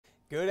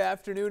Good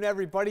afternoon,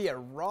 everybody. A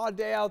raw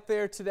day out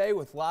there today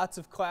with lots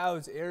of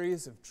clouds,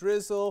 areas of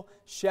drizzle,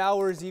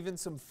 showers, even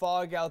some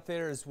fog out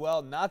there as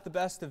well. Not the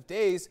best of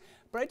days,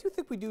 but I do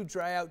think we do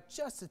dry out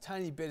just a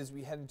tiny bit as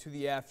we head into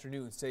the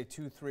afternoon, say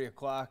 2, 3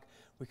 o'clock.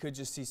 We could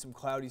just see some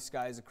cloudy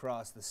skies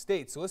across the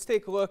state. So let's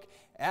take a look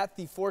at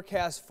the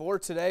forecast for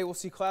today. We'll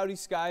see cloudy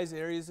skies,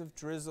 areas of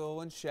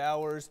drizzle and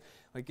showers.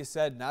 Like I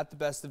said, not the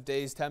best of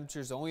days.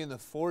 Temperatures only in the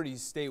 40s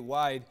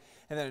statewide.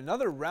 And then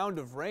another round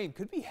of rain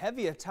could be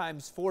heavy at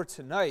times for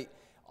tonight.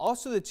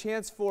 Also the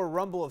chance for a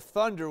rumble of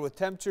thunder with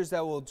temperatures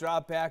that will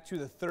drop back to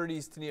the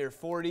 30s to near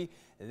 40.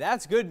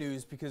 That's good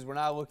news because we're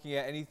not looking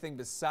at anything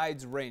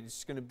besides rain. It's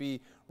just going to be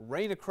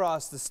rain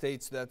across the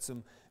state, so that's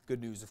some good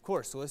news, of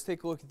course. So let's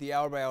take a look at the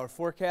hour-by-hour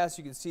forecast.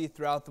 You can see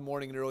throughout the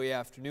morning and early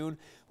afternoon,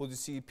 we'll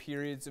just see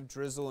periods of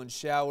drizzle and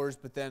showers,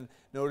 but then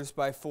notice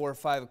by 4 or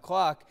 5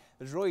 o'clock,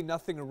 there's really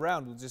nothing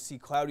around. We'll just see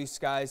cloudy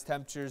skies,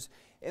 temperatures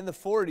in the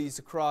 40s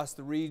across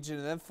the region.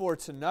 And then for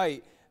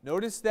tonight,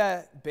 notice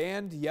that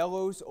band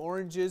yellows,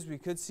 oranges. We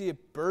could see a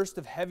burst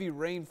of heavy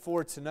rain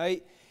for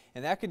tonight,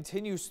 and that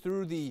continues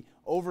through the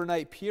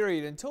overnight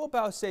period until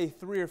about, say,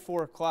 3 or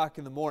 4 o'clock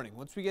in the morning.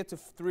 Once we get to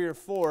 3 or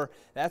 4,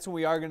 that's when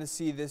we are going to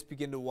see this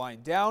begin to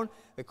wind down.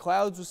 The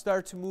clouds will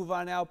start to move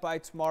on out by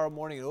tomorrow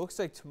morning. It looks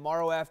like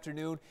tomorrow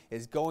afternoon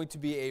is going to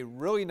be a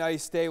really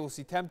nice day. We'll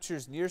see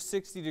temperatures near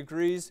 60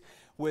 degrees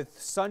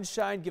with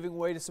sunshine giving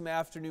way to some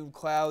afternoon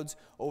clouds.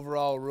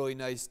 Overall, a really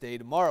nice day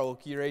tomorrow.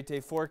 Look at your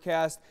 8-day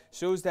forecast.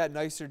 Shows that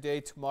nicer day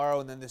tomorrow,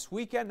 and then this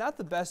weekend, not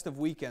the best of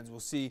weekends. We'll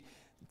see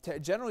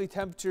generally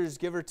temperatures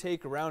give or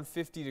take around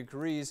 50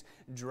 degrees.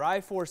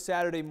 Dry for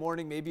Saturday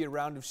morning, maybe a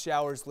round of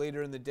showers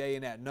later in the day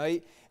and at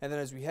night. And then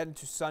as we head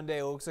into Sunday,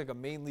 it looks like a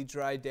mainly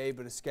dry day,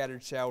 but a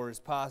scattered shower is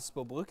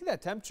possible. But look at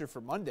that temperature for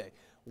Monday.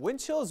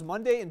 Wind chills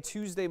Monday and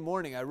Tuesday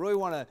morning. I really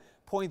want to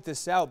point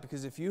this out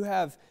because if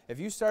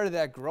you started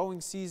that growing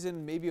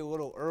season maybe a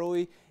little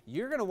early,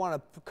 you're going to want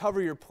to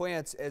cover your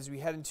plants as we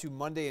head into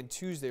Monday and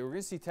Tuesday. We're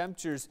going to see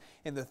temperatures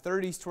in the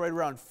 30s to right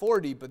around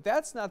 40, but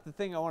that's not the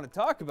thing I want to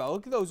talk about.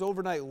 Look at those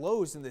overnight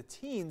lows in the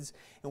teens,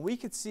 and we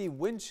could see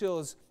wind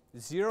chills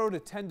 0 to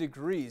 10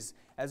 degrees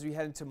as we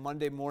head into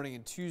Monday morning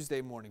and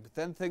Tuesday morning. But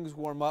then things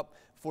warm up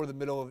for the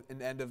middle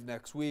and end of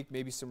next week,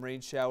 maybe some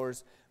rain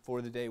showers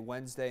for the day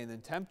Wednesday, and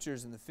then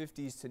temperatures in the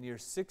 50s to near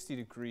 60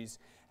 degrees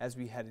as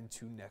we head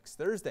into next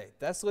Thursday.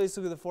 That's the latest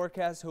look at the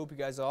forecast. Hope you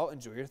guys all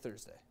enjoy your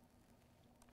Thursday.